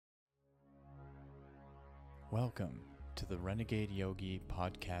Welcome to the Renegade Yogi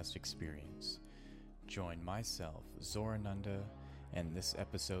podcast experience. Join myself, Zorananda, and this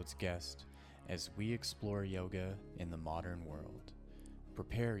episode's guest as we explore yoga in the modern world.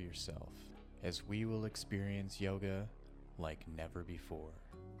 Prepare yourself as we will experience yoga like never before.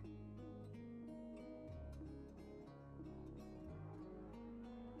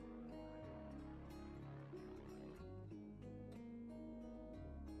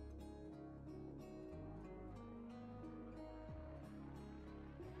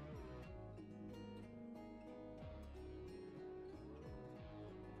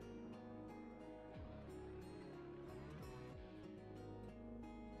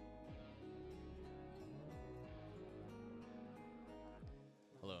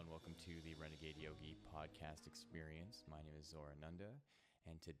 Hello and welcome to the Renegade Yogi podcast experience. My name is Zorananda,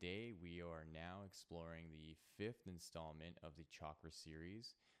 and today we are now exploring the fifth installment of the Chakra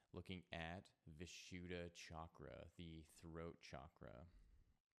series, looking at Vishuddha Chakra, the throat chakra.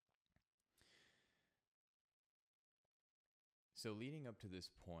 So leading up to this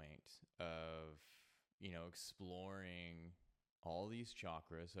point of, exploring all these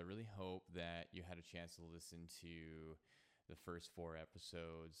chakras, I really hope that you had a chance to listen to the first 4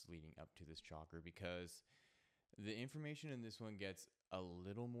 episodes leading up to this chakra, because the information in this one gets a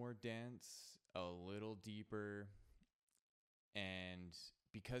little more dense, a little deeper, and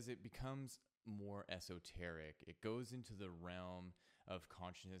because it becomes more esoteric, it goes into the realm of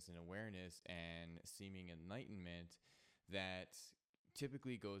consciousness and awareness and seeming enlightenment that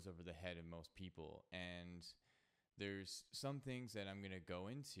typically goes over the head of most people. And there's some things that I'm going to go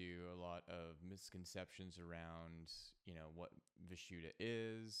into, a lot of misconceptions around, what Vishuddha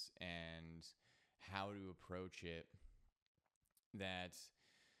is and how to approach it, that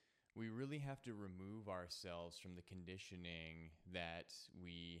we really have to remove ourselves from the conditioning that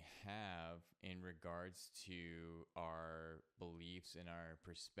we have in regards to our beliefs and our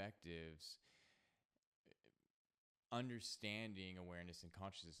perspectives, understanding awareness and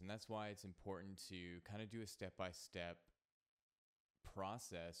consciousness. And that's why it's important to kind of do a step-by-step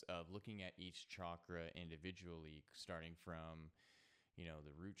process of looking at each chakra individually, starting from,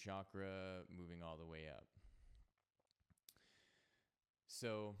 the root chakra, moving all the way up.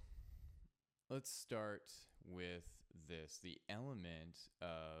 So let's start with this. The element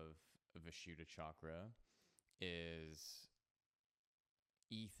of Vishuddha chakra is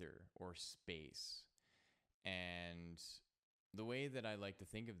ether or space. And the way that I like to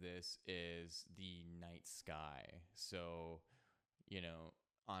think of this is the night sky. So,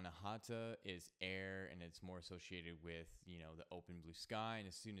 Anahata is air, and it's more associated with, the open blue sky. And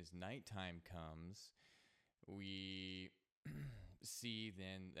as soon as nighttime comes, we see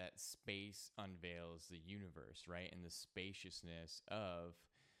then that space unveils the universe, right? And the spaciousness of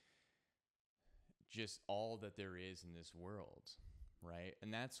just all that there is in this world, right?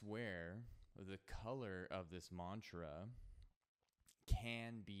 And that's where the color of this mantra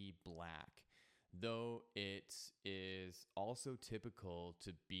can be black, though it is also typical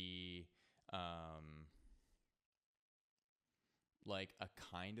to be like a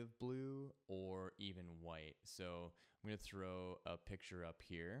kind of blue or even white. So I'm going to throw a picture up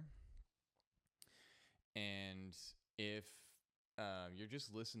here. And if you're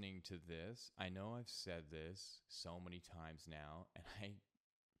just listening to this, I know I've said this so many times now, and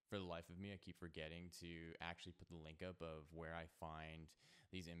for the life of me, I keep forgetting to actually put the link up of where I find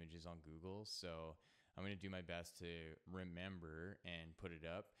these images on Google. So I'm going to do my best to remember and put it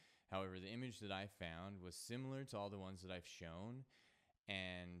up. However, the image that I found was similar to all the ones that I've shown.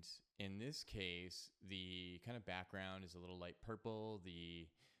 And in this case, the kind of background is a little light purple. The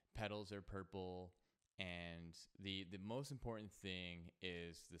petals are purple. And the most important thing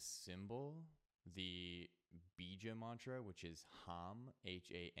is the symbol, the Bija mantra, which is Ham,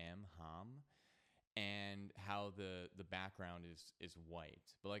 H-A-M, Ham, and how the background is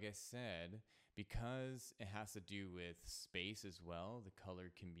white. But like I said, because it has to do with space as well, the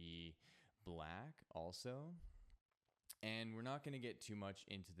color can be black also. And we're not going to get too much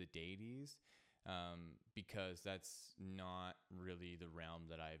into the deities, because that's not really the realm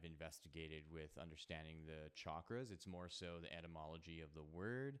that I've investigated with understanding the chakras. It's more so the etymology of the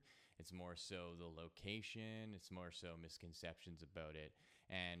word. It's more so the location. It's more so misconceptions about it.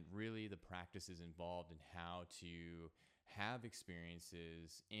 And really the practices involved in how to have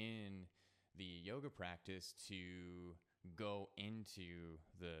experiences in the yoga practice to go into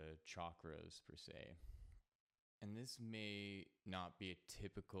the chakras per se. And this may not be a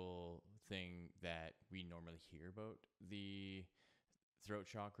typical thing that we normally hear about the throat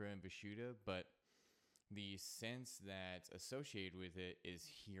chakra and Vishuddha, but the sense that's associated with it is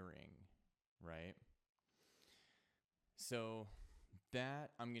hearing, right? So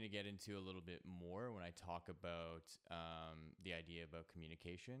that I'm going to get into a little bit more when I talk about the idea about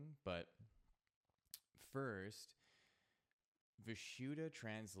communication. But first, Vishuddha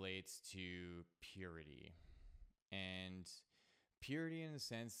translates to purity. And purity in the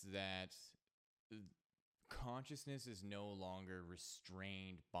sense that consciousness is no longer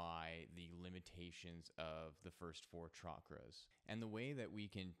restrained by the limitations of the first four chakras. And the way that we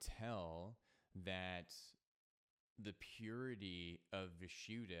can tell that the purity of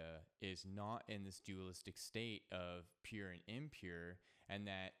Vishuddha is not in this dualistic state of pure and impure, and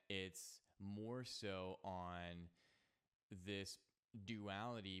that it's more so on this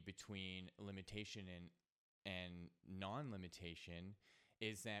duality between limitation and non-limitation,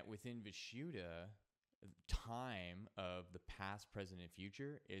 is that within Vishuddha, time of the past, present, and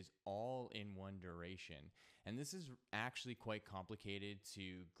future is all in one duration. And this is actually quite complicated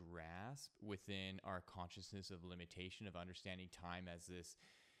to grasp within our consciousness of limitation, of understanding time as this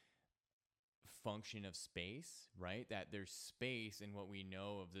function of space, right? That there's space in what we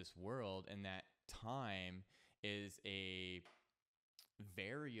know of this world, and that time is a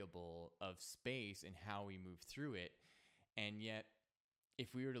variable of space and how we move through it. And yet,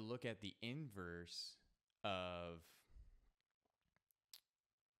 if we were to look at the inverse of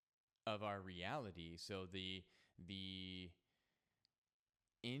our reality, so the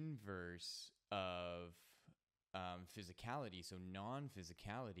inverse of physicality, so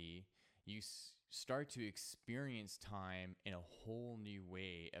non-physicality, you start to experience time in a whole new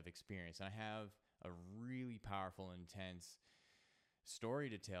way of experience. And I have a really powerful, intense story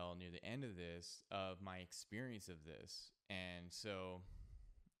to tell near the end of this of my experience of this. And so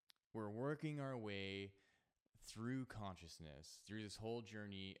we're working our way through consciousness, through this whole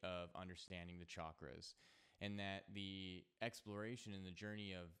journey of understanding the chakras, and that the exploration and the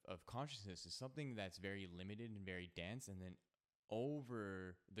journey of consciousness is something that's very limited and very dense. And then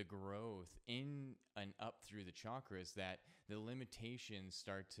over the growth in and up through the chakras, that the limitations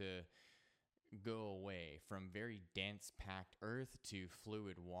start to go away, from very dense packed earth to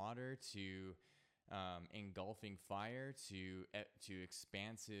fluid water to engulfing fire to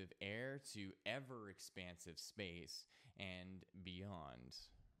expansive air to ever expansive space and beyond,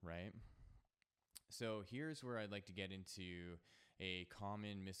 right? So here's where I'd like to get into a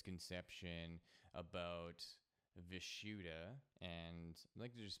common misconception about Vishuddha, and I'd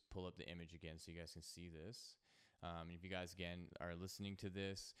like to just pull up the image again so you guys can see this. If you guys again are listening to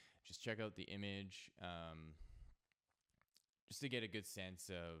this, just check out the image, just to get a good sense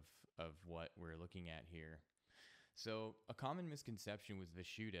of what we're looking at here. So a common misconception with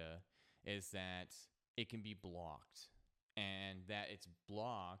Vishuddha is that it can be blocked, and that it's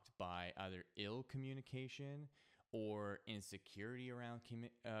blocked by either ill communication or insecurity around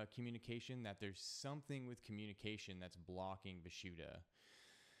communication, that there's something with communication that's blocking Vishuddha.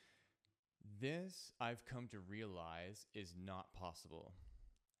 This, I've come to realize, is not possible,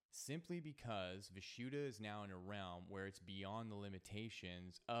 simply because Vishuddha is now in a realm where it's beyond the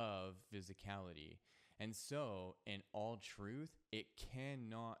limitations of physicality. And so, in all truth, it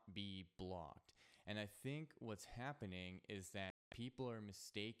cannot be blocked. And I think what's happening is that people are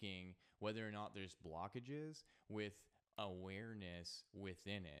mistaking whether or not there's blockages with awareness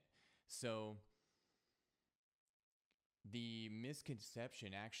within it. So the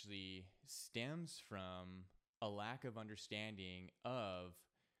misconception actually stems from a lack of understanding of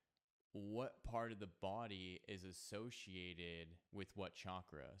what part of the body is associated with what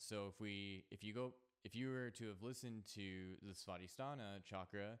chakra. So if you were to have listened to the Svadhisthana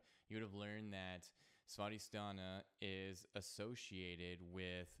chakra, you would have learned that Svadhisthana is associated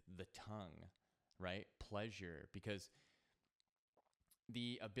with the tongue, right? Pleasure, because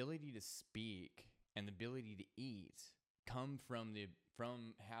the ability to speak and the ability to eat come from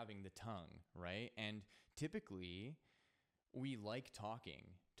having the tongue, right? And typically we like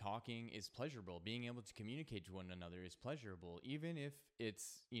talking. Talking is pleasurable. Being able to communicate to one another is pleasurable, even if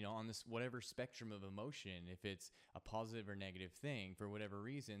it's, on this whatever spectrum of emotion, if it's a positive or negative thing, for whatever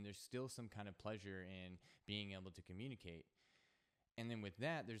reason, there's still some kind of pleasure in being able to communicate. And then with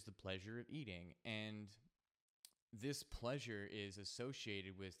that, there's the pleasure of eating. And this pleasure is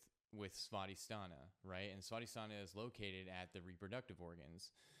associated with Svadhisthana, right? And Svadhisthana is located at the reproductive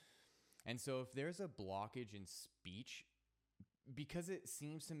organs. And so if there's a blockage in speech, because it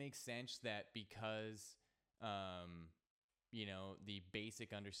seems to make sense that because, the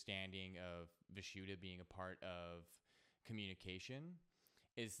basic understanding of Vishuddha being a part of communication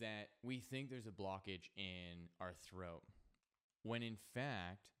is that we think there's a blockage in our throat, when in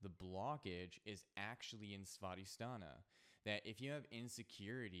fact the blockage is actually in Svadhisthana. that if you have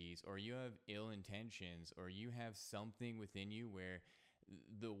insecurities or you have ill intentions or you have something within you where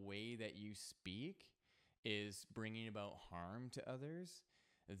the way that you speak is bringing about harm to others,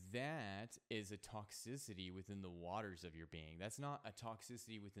 that is a toxicity within the waters of your being. That's not a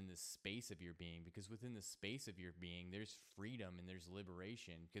toxicity within the space of your being, because within the space of your being, there's freedom and there's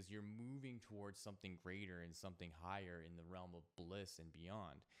liberation, because you're moving towards something greater and something higher in the realm of bliss and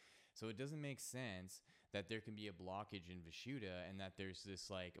beyond. So it doesn't make sense that there can be a blockage in Vishuddha and that there's this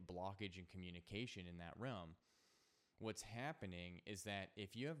like blockage in communication in that realm. What's happening is that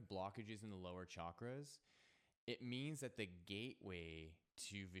if you have blockages in the lower chakras, it means that the gateway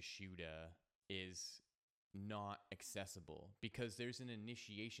to Vishuddha is not accessible, because there's an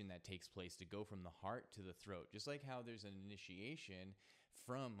initiation that takes place to go from the heart to the throat, just like how there's an initiation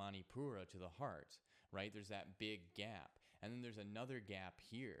from Manipura to the heart, right? There's that big gap, and then there's another gap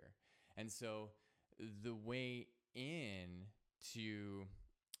here. And so the way in to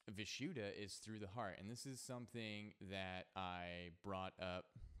Vishuddha is through the heart. And this is something that I brought up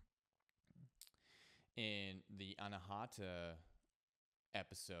in the Anahata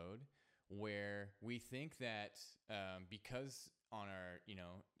episode, where we think that because on our,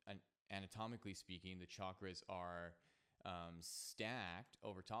 anatomically speaking, the chakras are stacked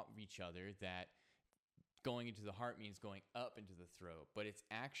over top of each other, that going into the heart means going up into the throat, but it's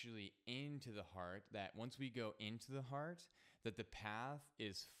actually into the heart, that once we go into the heart, that the path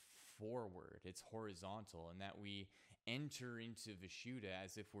is forward, it's horizontal, and that we enter into Vishuddha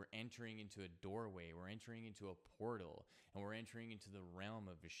as if we're entering into a doorway, we're entering into a portal, and we're entering into the realm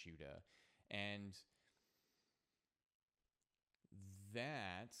of Vishuddha. And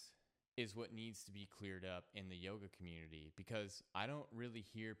that is what needs to be cleared up in the yoga community, because I don't really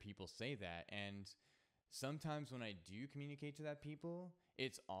hear people say that. And sometimes when I do communicate to that people,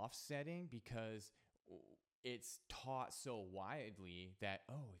 it's offsetting, because it's taught so widely that,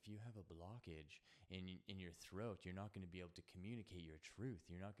 oh, if you have a blockage in your throat, you're not going to be able to communicate your truth.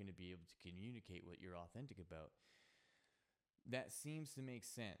 You're not going to be able to communicate what you're authentic about. That seems to make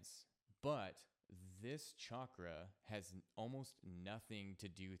sense. But this chakra has almost nothing to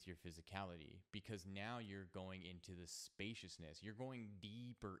do with your physicality, because now you're going into the spaciousness. You're going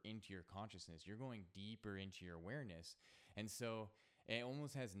deeper into your consciousness. You're going deeper into your awareness. And so it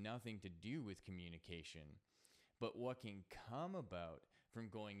almost has nothing to do with communication. But what can come about from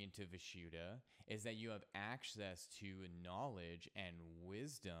going into Vishuddha is that you have access to knowledge and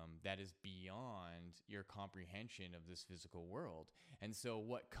wisdom that is beyond your comprehension of this physical world. And so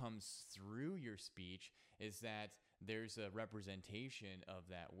what comes through your speech is that there's a representation of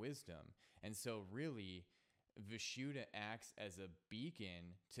that wisdom. And so really, Vishuddha acts as a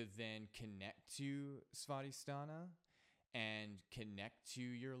beacon to then connect to Svadhisthana and connect to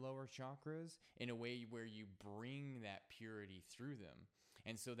your lower chakras in a way where you bring that purity through them.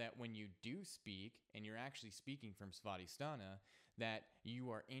 And so that when you do speak, and you're actually speaking from Svadhisthana, that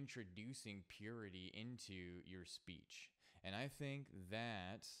you are introducing purity into your speech. And I think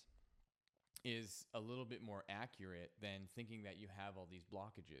that is a little bit more accurate than thinking that you have all these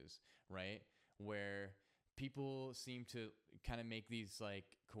blockages, right? Where people seem to kind of make these like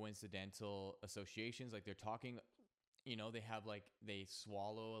coincidental associations, like they're talking, they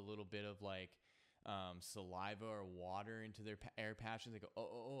swallow a little bit of like saliva or water into their air patches. They go,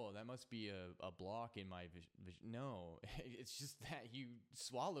 oh, that must be a block in my vision. No, it's just that you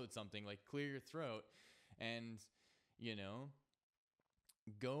swallowed something. Like, clear your throat and,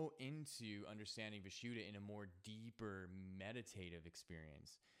 go into understanding Vishuddha in a more deeper meditative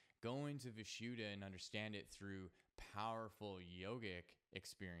experience. Go into Vishuddha and understand it through powerful yogic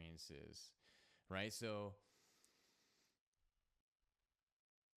experiences, right? So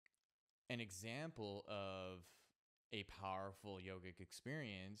an example of a powerful yogic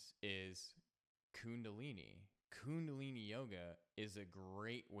experience is Kundalini. Kundalini yoga is a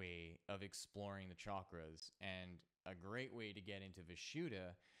great way of exploring the chakras, and a great way to get into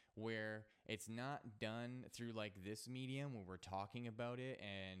Vishuddha, where it's not done through like this medium where we're talking about it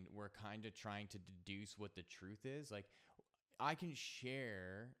and we're kind of trying to deduce what the truth is. Like, I can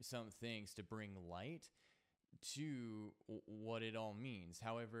share some things to bring light to what it all means.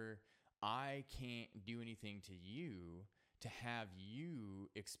 However, I can't do anything to you to have you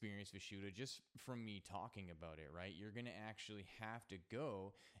experience Vishuddha just from me talking about it, right? You're going to actually have to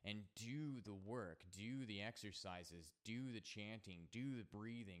go and do the work, do the exercises, do the chanting, do the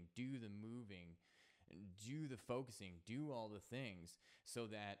breathing, do the moving, do the focusing, do all the things, so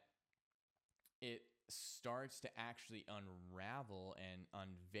that it starts to actually unravel and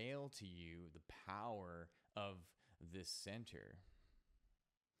unveil to you the power of this center.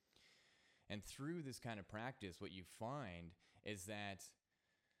 And through this kind of practice, what you find is that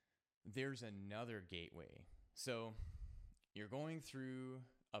there's another gateway. So you're going through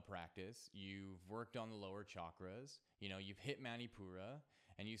a practice, you've worked on the lower chakras, you've hit Manipura,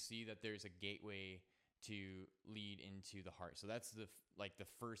 and you see that there's a gateway to lead into the heart. So that's the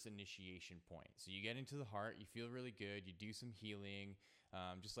first initiation point. So you get into the heart, you feel really good, you do some healing.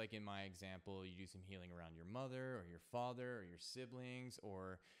 Just like in my example, you do some healing around your mother or your father or your siblings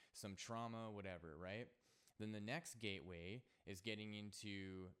or some trauma, whatever, right? Then the next gateway is getting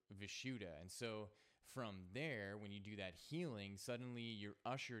into Vishuddha. And so from there, when you do that healing, suddenly you're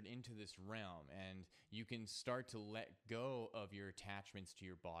ushered into this realm, and you can start to let go of your attachments to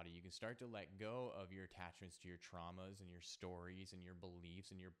your body. You can start to let go of your attachments to your traumas and your stories and your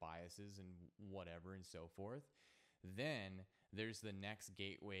beliefs and your biases and whatever and so forth. Then there's the next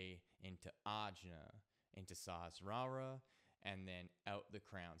gateway into Ajna, into Sahasrara, and then out the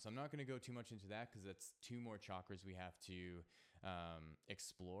crown. So I'm not going to go too much into that because that's two more chakras we have to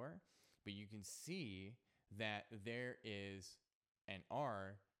explore. But you can see that there is and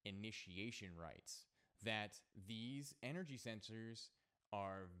are initiation rites, that these energy sensors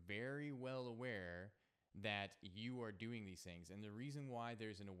are very well aware that you are doing these things. And the reason why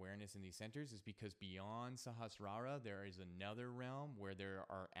there's an awareness in these centers is because beyond Sahasrara, there is another realm where there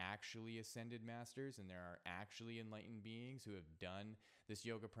are actually ascended masters and there are actually enlightened beings who have done this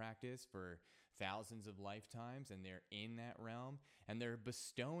yoga practice for thousands of lifetimes, and they're in that realm, and they're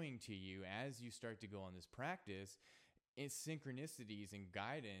bestowing to you as you start to go on this practice it's synchronicities and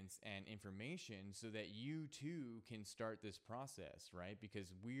guidance and information so that you too can start this process, right?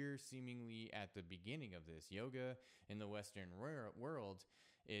 Because we're seemingly at the beginning of this. Yoga in the Western world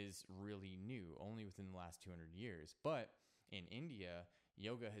is really new, only within the last 200 years. But in India,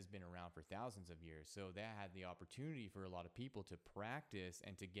 yoga has been around for thousands of years. So that had the opportunity for a lot of people to practice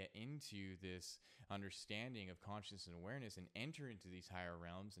and to get into this understanding of consciousness and awareness and enter into these higher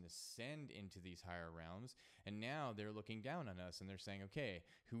realms and ascend into these higher realms. And now they're looking down on us and they're saying, okay,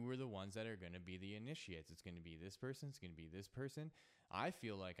 who are the ones that are going to be the initiates? It's going to be this person. It's going to be this person. I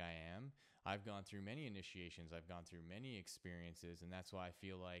feel like I am. I've gone through many initiations. I've gone through many experiences. And that's why I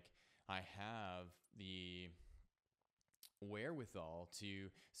feel like I have the wherewithal to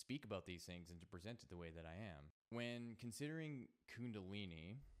speak about these things and to present it the way that I am. When considering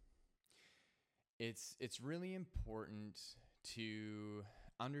Kundalini, it's really important to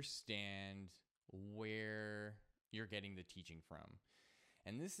understand where you're getting the teaching from.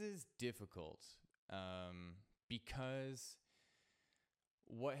 And this is difficult because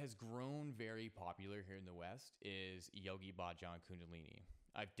what has grown very popular here in the West is Yogi Bhajan Kundalini.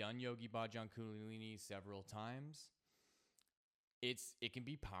 I've done Yogi Bhajan Kundalini several times. It can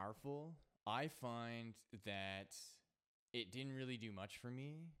be powerful. I find that it didn't really do much for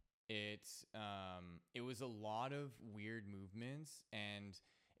me. It was a lot of weird movements, and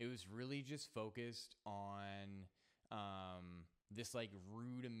it was really just focused on this like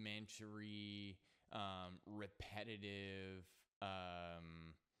rudimentary, repetitive,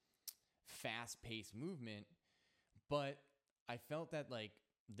 fast-paced movement. But I felt that like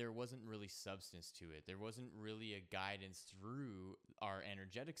there wasn't really substance to it. There wasn't really a guidance through our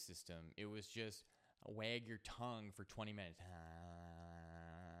energetic system. It was just wag your tongue for 20 minutes.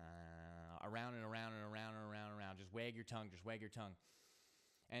 Around and around and around and around and around. Just wag your tongue. Just wag your tongue.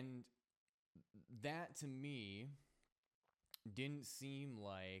 And that to me didn't seem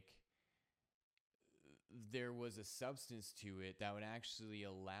like there was a substance to it that would actually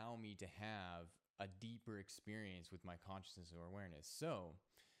allow me to have a deeper experience with my consciousness or awareness. So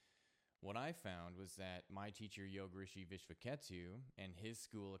what I found was that my teacher, Yoga Rishi Vishvaketu, and his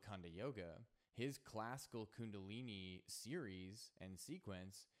school, Akanda Yoga, his classical Kundalini series and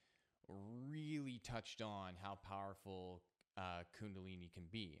sequence really touched on how powerful Kundalini can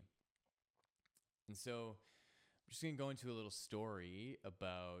be. And so I'm just going to go into a little story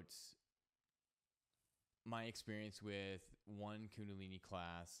about my experience with one Kundalini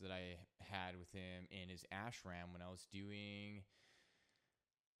class that I had with him in his ashram when I was doing,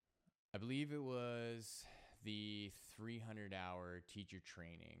 I believe it was the 300-hour teacher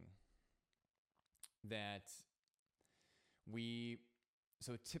training that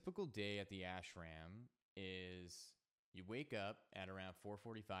so a typical day at the ashram is you wake up at around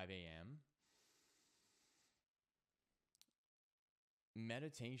 4:45 a.m.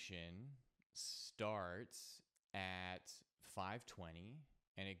 Meditation starts at 5:20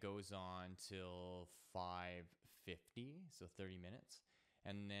 and it goes on till 5:50, so 30 minutes.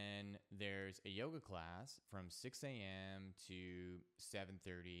 And then there's a yoga class from 6 a.m. to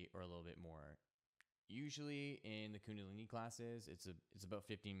 7:30 or a little bit more. usually in the Kundalini classes, it's about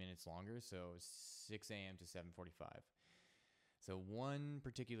 15 minutes longer, so 6 a.m. to 7:45. So one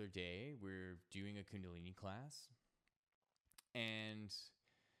particular day, we're doing a Kundalini class, and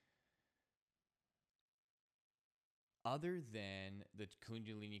other than the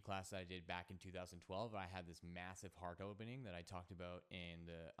Kundalini class that I did back in 2012, I had this massive heart opening that I talked about in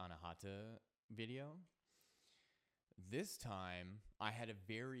the Anahata video. This time, I had a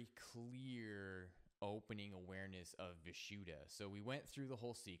very clear opening awareness of Vishuddha. So we went through the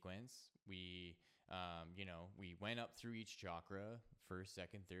whole sequence. We went up through each chakra, first,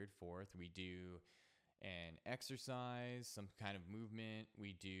 second, third, fourth. We do an exercise, some kind of movement.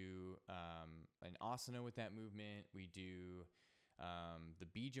 We do an asana with that movement. We do the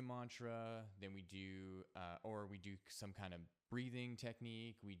bija mantra. Then we do some kind of breathing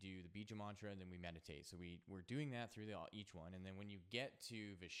technique. We do the bija mantra, and then we meditate. So we're doing that through each one. And then when you get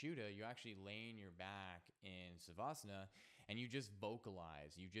to Vishuddha, you actually laying your back in Savasana, and you just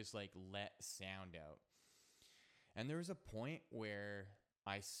vocalize. You just like let sound out. And there was a point where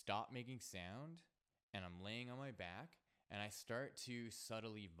I stopped making sound, and I'm laying on my back, and I start to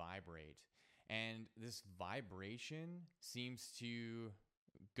subtly vibrate. And this vibration seems to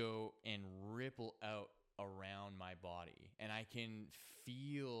go and ripple out around my body. And I can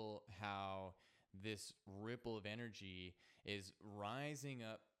feel how this ripple of energy is rising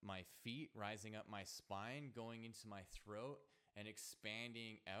up my feet, rising up my spine, going into my throat, and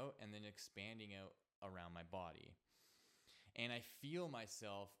expanding out, and then expanding out around my body. And I feel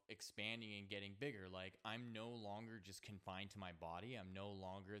myself expanding and getting bigger. Like I'm no longer just confined to my body. I'm no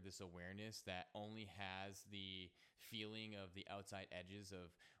longer this awareness that only has the feeling of the outside edges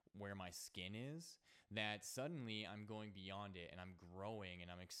of where my skin is. That suddenly I'm going beyond it, and I'm growing and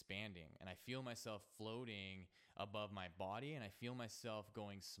I'm expanding. And I feel myself floating above my body, and I feel myself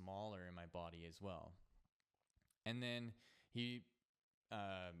going smaller in my body as well. And then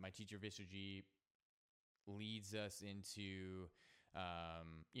my teacher Vishuddha, leads us into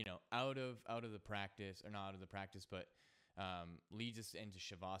out of the practice, or not out of the practice, but leads us into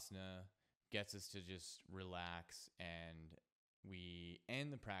Shavasana, gets us to just relax, and we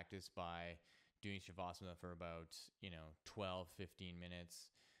end the practice by doing Shavasana for about 12-15 minutes,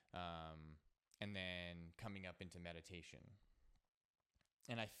 and then coming up into meditation.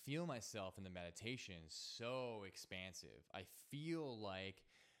 And I feel myself in the meditation so expansive. I feel like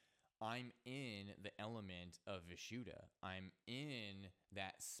I'm in the element of Vishuddha. I'm in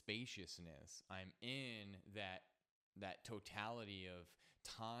that spaciousness. I'm in that totality of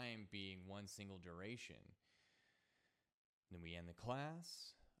time being one single duration. Then we end the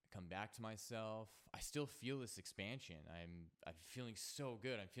class. I come back to myself. I still feel this expansion. I'm feeling so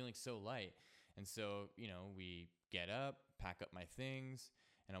good. I'm feeling so light. And so, we get up, pack up my things,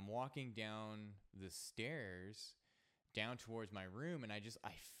 and I'm walking down the stairs down towards my room, and I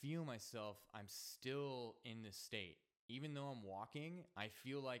feel myself, I'm still in this state. Even though I'm walking, I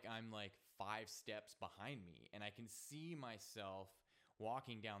feel like I'm like 5 steps behind me, and I can see myself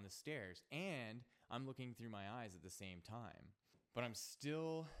walking down the stairs, and I'm looking through my eyes at the same time. But I'm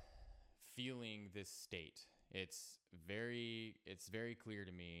still feeling this state. It's very clear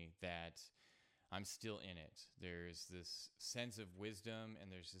to me that I'm still in it. There's this sense of wisdom, and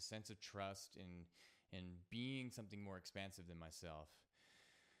there's this sense of trust in being something more expansive than myself.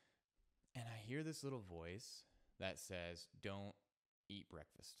 And I hear this little voice that says, don't eat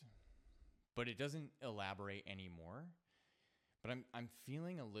breakfast. But it doesn't elaborate anymore. But I'm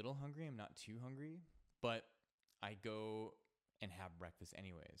feeling a little hungry. I'm not too hungry, but I go and have breakfast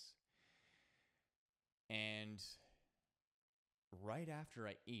anyways. And right after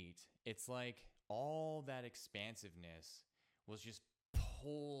I eat, it's like all that expansiveness was just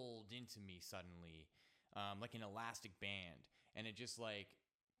pulled into me suddenly, like an elastic band, and it just like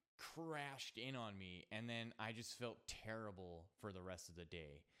crashed in on me, and then I just felt terrible for the rest of the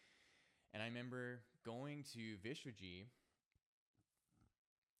day. And I remember going to Vishuddha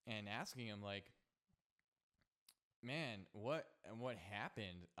and asking him, like, man, what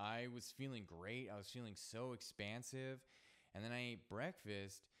happened? I was feeling great. I was feeling so expansive, and then I ate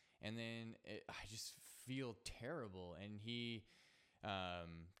breakfast, and then I just feel terrible. And he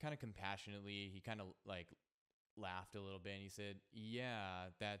kind of compassionately, he kind of like laughed a little bit, and he said, yeah,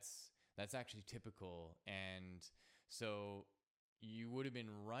 that's actually typical. And so you would have been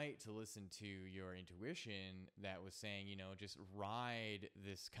right to listen to your intuition that was saying, just ride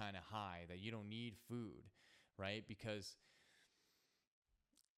this kind of high, that you don't need food, right? Because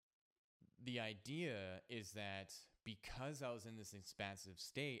the idea is that because I was in this expansive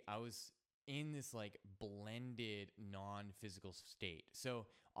state, I was in this like blended non-physical state. So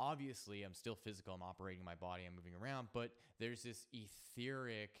obviously I'm still physical, I'm operating my body, I'm moving around, but there's this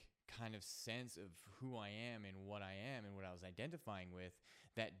etheric kind of sense of who I am and what I am and what I was identifying with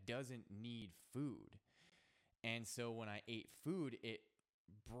that doesn't need food. And so when I ate food, it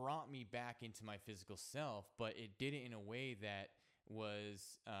brought me back into my physical self, but it did it in a way that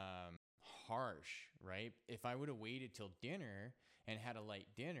was harsh, right? If I would have waited till dinner and had a light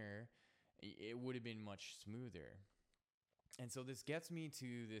dinner, it would have been much smoother. And so this gets me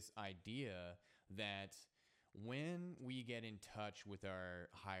to this idea that when we get in touch with our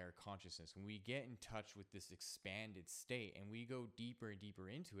higher consciousness, when we get in touch with this expanded state and we go deeper and deeper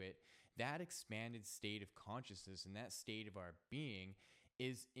into it, that expanded state of consciousness and that state of our being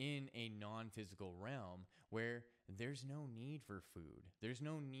is in a non-physical realm where there's no need for food. There's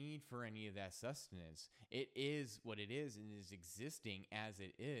no need for any of that sustenance. It is what it is and is existing as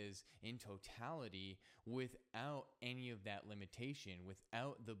it is in totality without any of that limitation,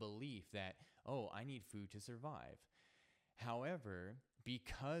 without the belief that, oh, I need food to survive. However,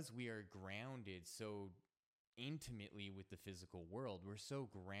 because we are grounded so intimately with the physical world, we're so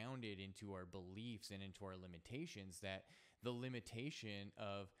grounded into our beliefs and into our limitations that the limitation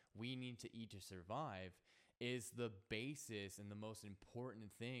of we need to eat to survive is the basis and the most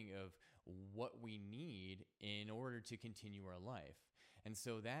important thing of what we need in order to continue our life. And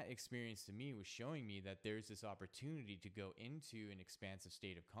so that experience to me was showing me that there's this opportunity to go into an expansive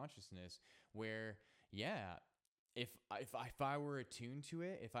state of consciousness where, yeah, if I were attuned to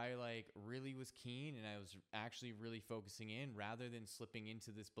it, if I like really was keen and I was actually really focusing in rather than slipping into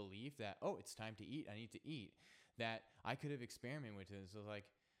this belief that, oh, it's time to eat, I need to eat, that I could have experimented with it. So like,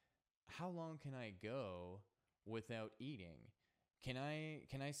 how long can I go without eating? Can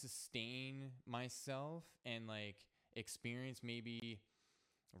I sustain myself and like experience maybe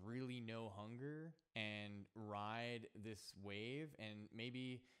really no hunger and ride this wave, and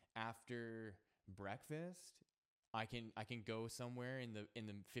maybe after breakfast I can go somewhere in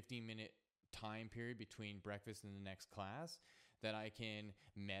the 15-minute time period between breakfast and the next class, that I can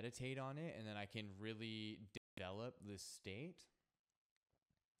meditate on it and then I can really develop this state.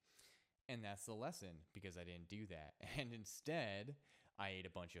 And that's the lesson, because I didn't do that. And instead, I ate a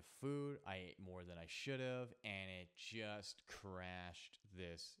bunch of food. I ate more than I should have. And it just crashed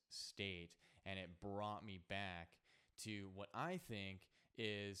this state. And it brought me back to what I think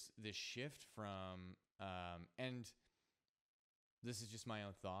is the shift from, and this is just my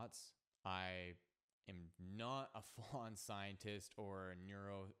own thoughts. I am not a full-on scientist or a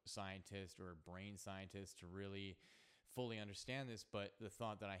neuroscientist or a brain scientist to really fully understand this, but the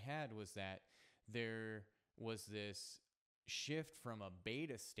thought that I had was that there was this shift from a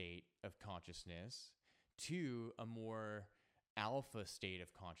beta state of consciousness to a more alpha state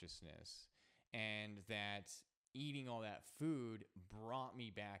of consciousness, and that eating all that food brought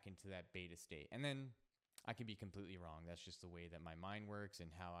me back into that beta state. And then I could be completely wrong. That's just the way that my mind works and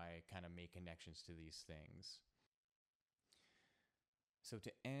how I kind of make connections to these things. So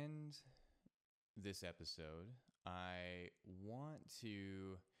to end this episode, I want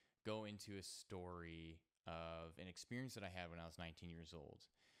to go into a story of an experience that I had when I was 19 years old.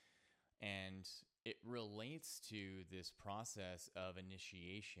 And it relates to this process of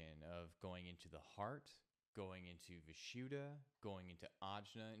initiation, of going into the heart, going into Vishuddha, going into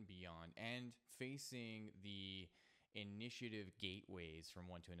Ajna and beyond, and facing the initiative gateways from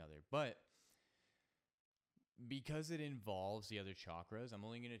one to another. But because it involves the other chakras, I'm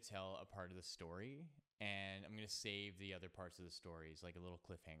only going to tell a part of the story, and I'm going to save the other parts of the stories like a little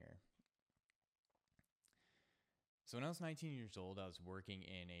cliffhanger. So when I was 19 years old, I was working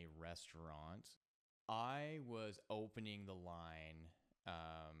in a restaurant. I was opening the line,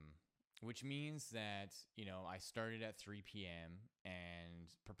 which means that, I started at 3 p.m.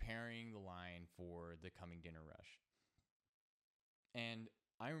 and preparing the line for the coming dinner rush. And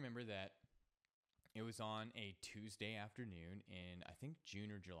I remember that it was on a Tuesday afternoon in, I think,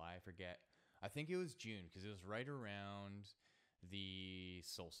 June or July, I forget. I think it was June because it was right around the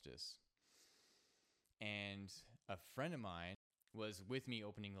solstice. And a friend of mine was with me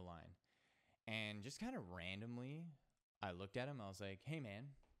opening the line. And just kind of randomly, I looked at him. I was like, hey, man,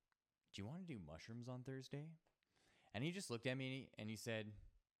 do you want to do mushrooms on Thursday? And he just looked at me and he said,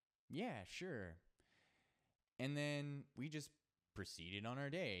 yeah, sure. And then we just proceeded on our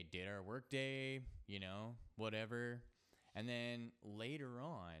day, did our work day, whatever. And then later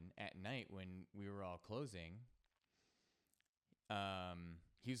on at night when we were all closing,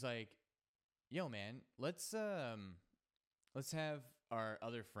 he was like, yo, man, let's have our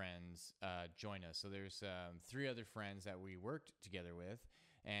other friends join us. So there's 3 other friends that we worked together with,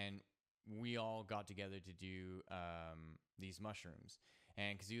 and we all got together to do these mushrooms.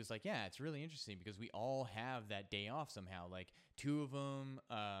 And because he was like, yeah, it's really interesting because we all have that day off somehow. Like, two of them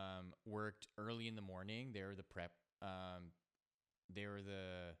worked early in the morning. They were the prep. They were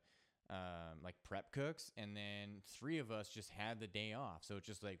the like prep cooks, and then three of us just had the day off. So it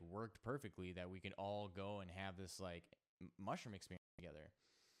just like worked perfectly that we could all go and have this like mushroom experience together.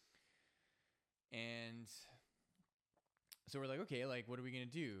 And so we're like, okay, like, what are we gonna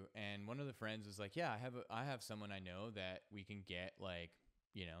do? And one of the friends was like, yeah, I have someone I know that we can get like,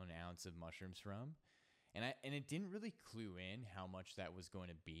 you know, an ounce of mushrooms from. And it didn't really clue in how much that was going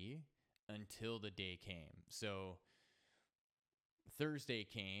to be until the day came. So Thursday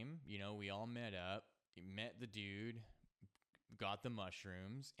came, you know, we all met up, met the dude, got the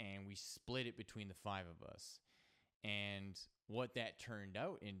mushrooms, and we split it between the five of us. And what that turned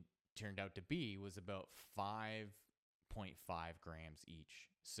out to be was about 5.5 grams each.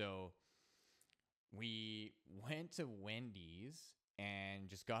 So we went to Wendy's and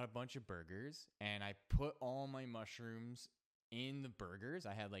just got a bunch of burgers, and I put all my mushrooms in the burgers.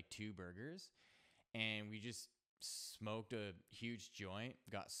 I had like 2 burgers, and we just smoked a huge joint,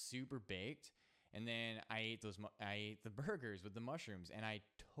 got super baked, and then I ate the burgers with the mushrooms, and I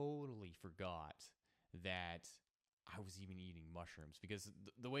totally forgot that I was even eating mushrooms, because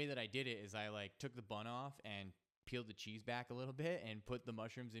the way that I did it is I like took the bun off and peeled the cheese back a little bit and put the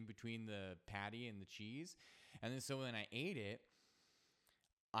mushrooms in between the patty and the cheese. And then so when I ate it,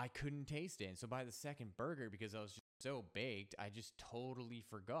 I couldn't taste it. And so by the second burger, because I was just so baked, I just totally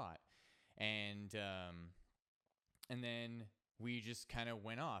forgot. And then we just kind of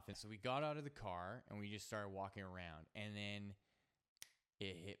went off. And so we got out of the car and we just started walking around. And then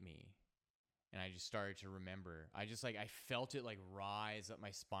it hit me. And I just started to remember. I felt it like rise up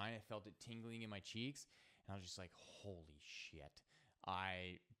my spine. I felt it tingling in my cheeks. And I was just like, holy shit.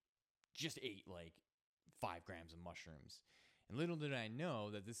 I just ate like 5 grams of mushrooms. And little did I know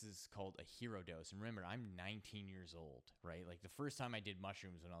that this is called a hero dose. And remember, I'm 19 years old, right? Like the first time I did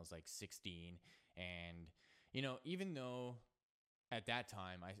mushrooms when I was like 16. And, you know, even though at that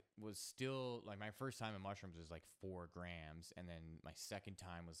time I was still like, my first time in mushrooms was like 4 grams. And then my second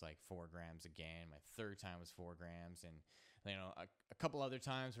time was like 4 grams again. My third time was 4 grams. And, you know, a couple other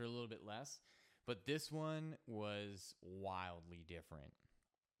times were a little bit less. But this one was wildly different.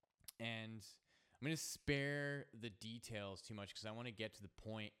 And I'm going to spare the details too much because I want to get to the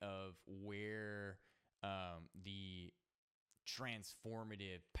point of where the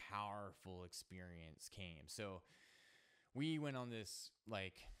transformative, powerful experience came. So we went on this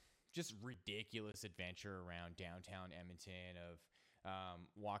like just ridiculous adventure around downtown Edmonton of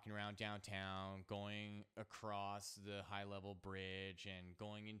walking around downtown, going across the high-level bridge and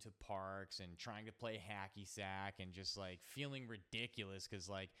going into parks and trying to play hacky sack and just like feeling ridiculous because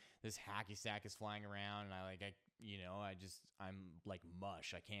like this hacky sack is flying around and I'm like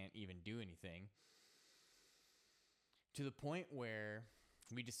mush. I can't even do anything. To the point where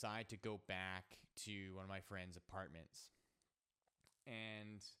we decide to go back to one of my friend's apartments.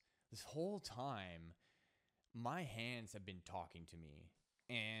 And this whole time, my hands have been talking to me,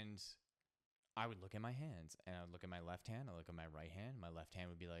 and I would look at my hands, and I would look at my left hand, I look at my right hand. My left hand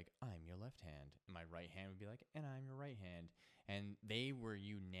would be like, I'm your left hand. And my right hand would be like, and I'm your right hand. And they were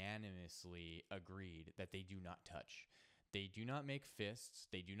unanimously agreed that they do not touch. They do not make fists.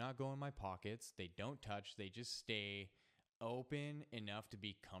 They do not go in my pockets. They don't touch. They just stay open enough to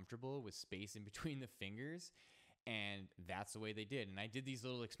be comfortable with space in between the fingers. And that's the way they did. And I did these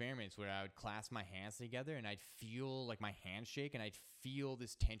little experiments where I would clasp my hands together and I'd feel like my hands shake and I'd feel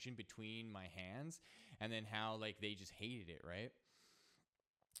this tension between my hands, and then how like they just hated it, right?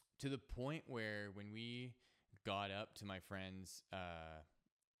 To the point where when we got up to my friend's,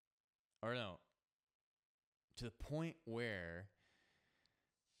 to the point where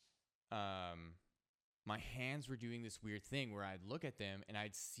my hands were doing this weird thing where I'd look at them and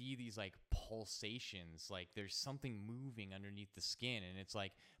I'd see these like pulsations, like there's something moving underneath the skin, and it's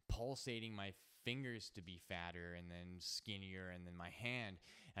like pulsating my fingers to be fatter and then skinnier, and then my hand.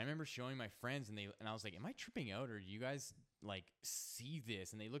 And I remember showing my friends and I was like, am I tripping out, or do you guys like see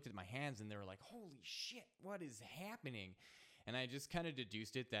this? And they looked at my hands and they were like, holy shit, what is happening? And I just kind of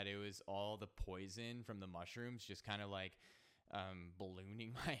deduced it that it was all the poison from the mushrooms just kind of like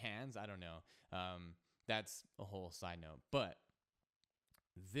ballooning my hands. I don't know. That's a whole side note. But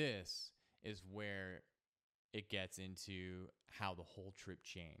this is where it gets into how the whole trip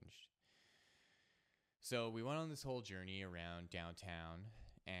changed. So we went on this whole journey around downtown,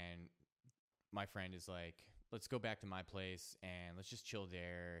 and my friend is like, let's go back to my place and let's just chill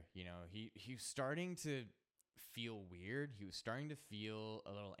there. You know, he's starting to feel weird. He was starting to feel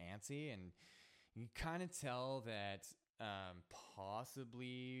a little antsy, and you kind of tell that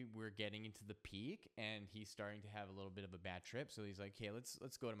possibly we're getting into the peak, and he's starting to have a little bit of a bad trip. So he's like, "Hey,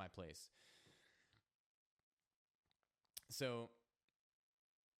 let's go to my place." So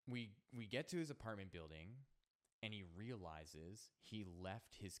we get to his apartment building, and he realizes he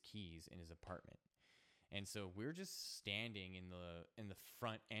left his keys in his apartment. And so we're just standing in the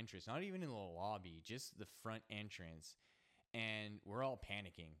front entrance, not even in the lobby, just the front entrance. And we're all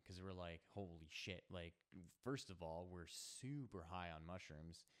panicking because we're like, holy shit. Like, first of all, we're super high on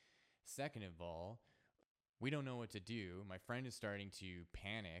mushrooms. Second of all, we don't know what to do. My friend is starting to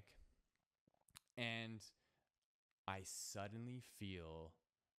panic. And I suddenly feel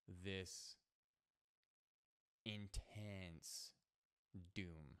this intense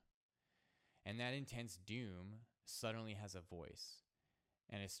doom. And that intense doom suddenly has a voice,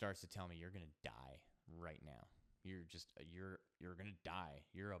 and it starts to tell me, you're going to die right now. You're going to die.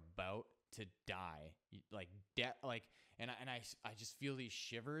 You're about to die. Like death, like, and I just feel these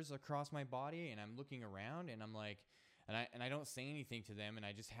shivers across my body, and I'm looking around, and I'm like, and I don't say anything to them. And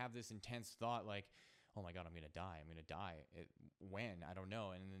I just have this intense thought, like, oh my God, I'm going to die. I'm going to die. When? I don't know.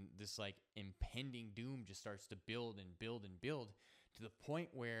 And then this like impending doom just starts to build and build and build to the point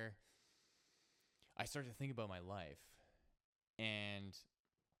where I start to think about my life, and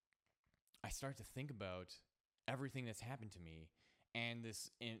I start to think about everything that's happened to me, and this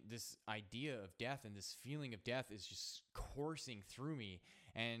idea of death and this feeling of death is just coursing through me,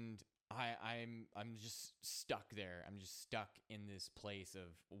 and I'm just stuck there. I'm just stuck in this place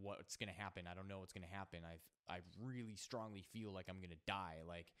of what's gonna happen. I don't know what's gonna happen. I really strongly feel like I'm gonna die.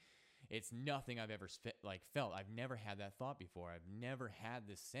 Like, it's nothing I've ever felt. I've never had that thought before. I've never had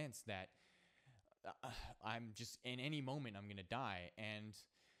this sense that I'm just in any moment I'm going to die. And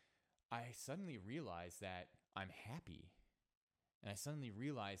I suddenly realized that I'm happy. And I suddenly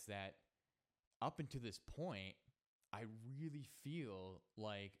realized that up until this point, I really feel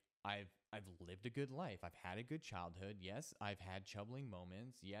like I've lived a good life. I've had a good childhood. Yes, I've had troubling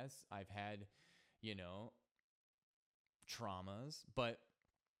moments. Yes, I've had, traumas, but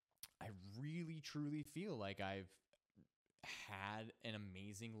I really truly feel like I've had an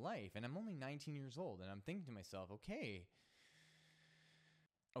amazing life. And I'm only 19 years old, and I'm thinking to myself, okay,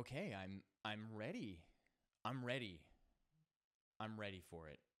 I'm ready. I'm ready. I'm ready for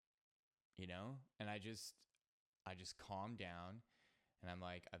it. And I just calm down, and I'm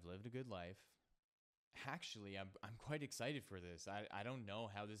like, I've lived a good life. Actually, I'm quite excited for this. I don't know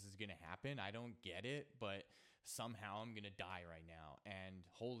how this is gonna happen. I don't get it, but somehow I'm gonna die right now. And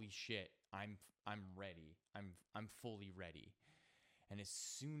holy shit, I'm ready. I'm fully ready. And as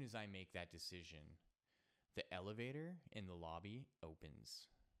soon as I make that decision, the elevator in the lobby opens,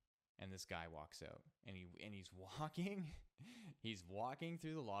 and this guy walks out, and he's walking he's walking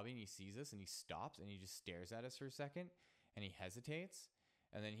through the lobby, and he sees us, and he stops, and he just stares at us for a second, and he hesitates,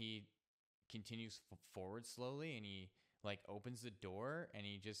 and then he continues forward slowly, and he like opens the door, and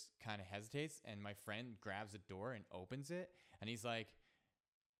he just kind of hesitates, and my friend grabs the door and opens it, and he's like,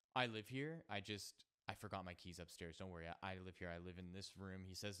 I live here. I forgot my keys upstairs. Don't worry. I live here. I live in this room.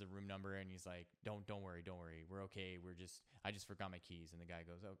 He says the room number, and he's like, don't worry. We're okay. I just forgot my keys. And the guy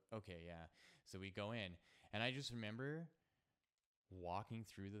goes, oh, okay, yeah. So we go in, and I just remember walking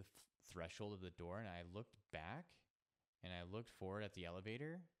through the threshold of the door, and I looked back, and I looked forward at the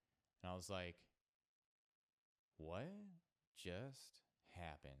elevator, and I was like, what just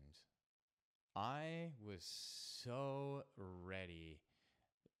happened? I was so ready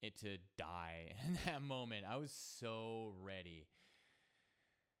to die in that moment. I was so ready.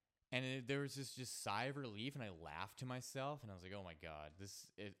 And there was this just sigh of relief, and I laughed to myself, and I was like, oh my God, this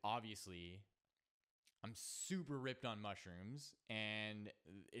is obviously, I'm super ripped on mushrooms, and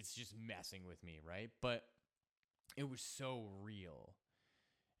it's just messing with me, right? But it was so real.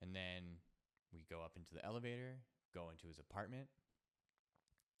 And then we go up into the elevator, go into his apartment,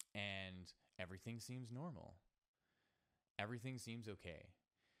 and everything seems normal. Everything seems okay.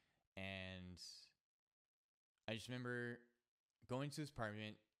 And I just remember going to his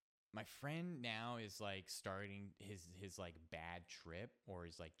apartment. My friend now is like starting his like bad trip, or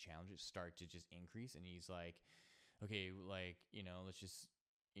his like challenges start to just increase. And he's like, okay, like, let's just,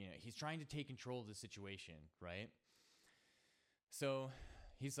 he's trying to take control of the situation, right? So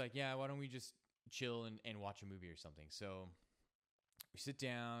he's like, yeah, why don't we just chill and watch a movie or something? So we sit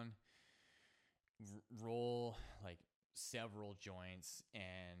down, roll like several joints,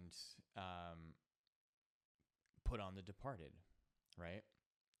 and put on The Departed, right?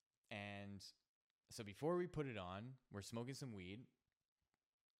 And so before we put it on, we're smoking some weed,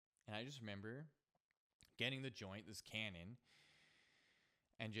 and I just remember getting the joint, this cannon,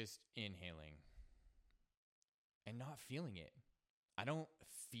 and just inhaling and not feeling it. I don't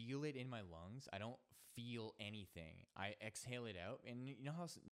feel it in my lungs. I don't feel anything. I exhale it out. And you know how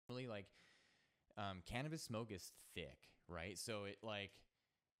really like cannabis smoke is thick, right? So it like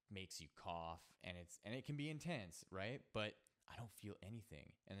makes you cough and it can be intense, right? But I don't feel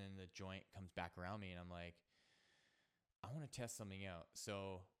anything. And then the joint comes back around me and I'm like, I want to test something out.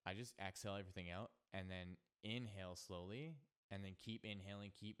 So I just exhale everything out and then inhale slowly and then keep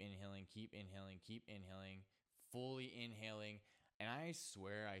inhaling, keep inhaling, keep inhaling, keep inhaling, fully inhaling. And I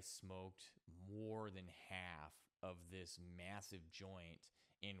swear I smoked more than half of this massive joint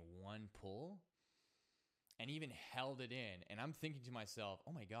in one pull and even held it in. And I'm thinking to myself,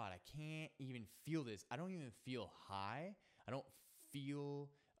 oh my God, I can't even feel this. I don't even feel high. I don't feel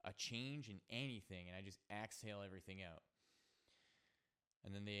a change in anything. And I just exhale everything out.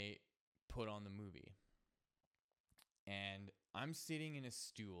 And then they put on the movie. And I'm sitting in a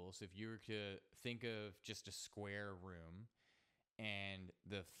stool. So if you were to think of just a square room, and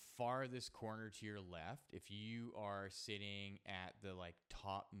the farthest corner to your left, if you are sitting at the like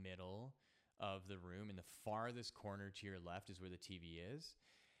top middle of the room, and the farthest corner to your left is where the TV is.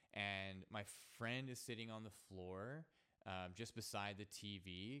 And my friend is sitting on the floor just beside the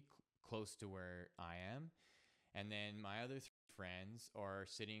TV, close to where I am. And then my other friends are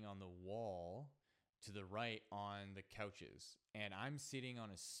sitting on the wall to the right on the couches. And I'm sitting on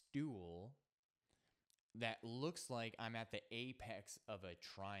a stool that looks like I'm at the apex of a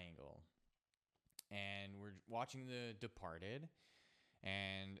triangle. And we're watching The Departed,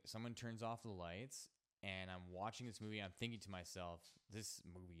 and someone turns off the lights, and I'm watching this movie. I'm thinking to myself, this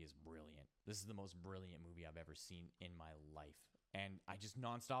movie is brilliant. This is the most brilliant movie I've ever seen in my life. And I just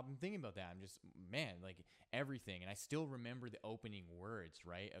nonstop am thinking about that. I'm just, man, like everything. And I still remember the opening words,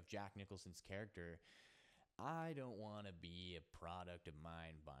 right, of Jack Nicholson's character. I don't want to be a product of my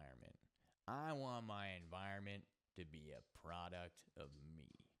environment. I want my environment to be a product of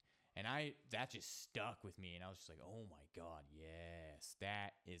me. And that just stuck with me. And I was just like, oh my God, yes,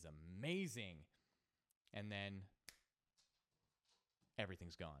 that is amazing. And then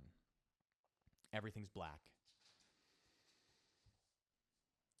everything's gone. Everything's black.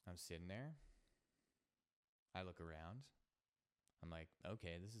 I'm sitting there. I look around. I'm like,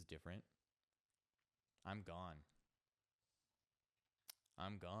 okay, this is different. I'm gone.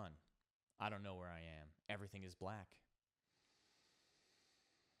 I'm gone. I don't know where I am. Everything is black.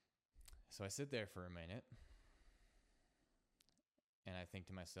 So I sit there for a minute and I think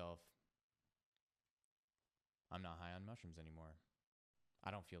to myself, I'm not high on mushrooms anymore.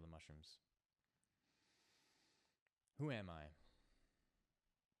 I don't feel the mushrooms. Who am I?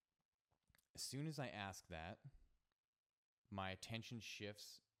 As soon as I ask that, my attention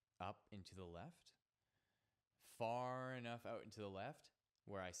shifts up into the left, far enough out into the left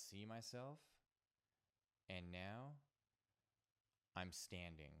where I see myself. And now I'm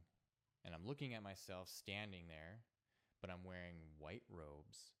standing. And I'm looking at myself standing there, but I'm wearing white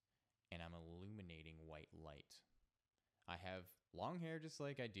robes and I'm illuminating white light. I have long hair just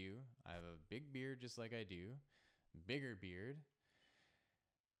like I do. I have a big beard just like I do. Bigger beard.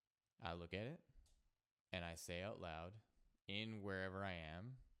 I look at it and I say out loud in wherever I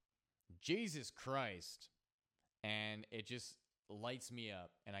am, Jesus Christ. And it just lights me up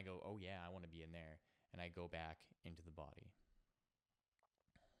and I go, oh yeah, I want to be in there. And I go back into the body.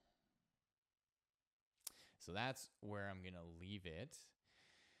 So that's where I'm going to leave it,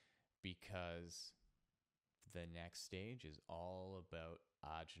 because the next stage is all about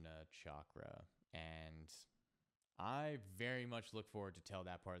Ajna Chakra. And I very much look forward to tell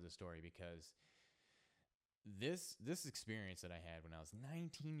that part of the story, because this experience that I had when I was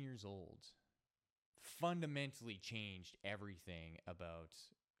 19 years old fundamentally changed everything about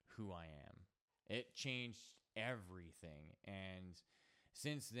who I am. It changed everything. And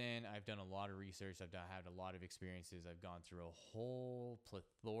since then, I've done a lot of research. I've had a lot of experiences. I've gone through a whole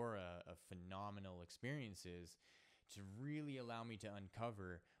plethora of phenomenal experiences to really allow me to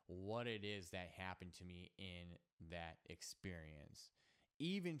uncover what it is that happened to me in that experience.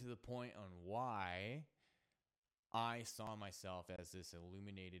 Even to the point on why I saw myself as this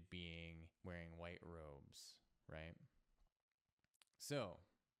illuminated being wearing white robes, right? So,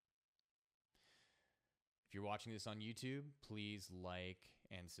 if you're watching this on YouTube, please like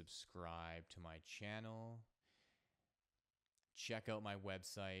and subscribe to my channel. Check out my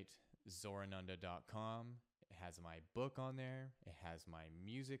website, zorananda.com. It has my book on there. It has my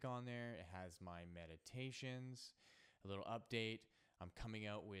music on there. It has my meditations. A little update. I'm coming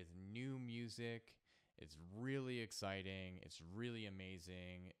out with new music. It's really exciting. It's really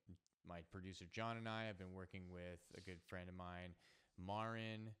amazing. my producer John and I have been working with a good friend of mine,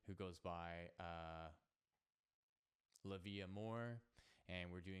 Marin, who goes by Lavia Moore,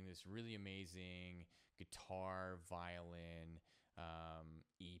 and we're doing this really amazing guitar violin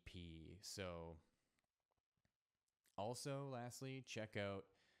EP. So also, lastly, check out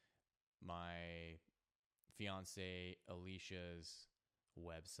my fiance Alicia's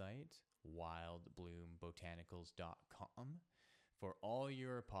website, wildbloombotanicals.com, for all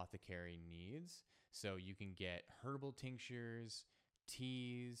your apothecary needs. So you can get herbal tinctures,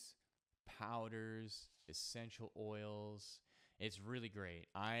 teas, powders, essential oils. It's really great.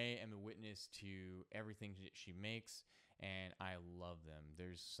 I am a witness to everything that she makes, and I love them.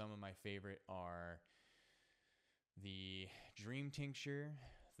 There's some of my favorite are the dream tincture,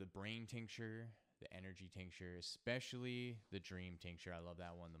 the brain tincture, the energy tincture, especially the dream tincture. I love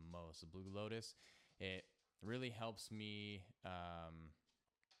that one the most. The blue lotus, it really helps me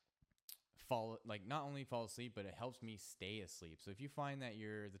not only fall asleep, but it helps me stay asleep. So if you find that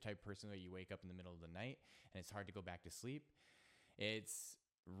you're the type of person that you wake up in the middle of the night and it's hard to go back to sleep, it's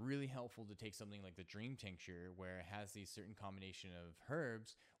really helpful to take something like the dream tincture, where it has these certain combination of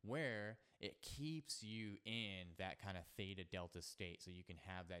herbs where it keeps you in that kind of theta delta state so you can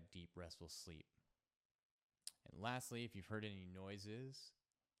have that deep restful sleep. And lastly, if you've heard any noises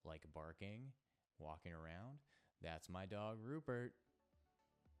like barking, walking around, that's my dog Rupert.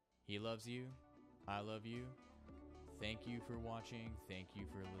 He loves you. I love you. Thank you for watching. Thank you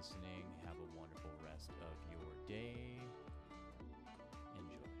for listening. Have a wonderful rest of your day.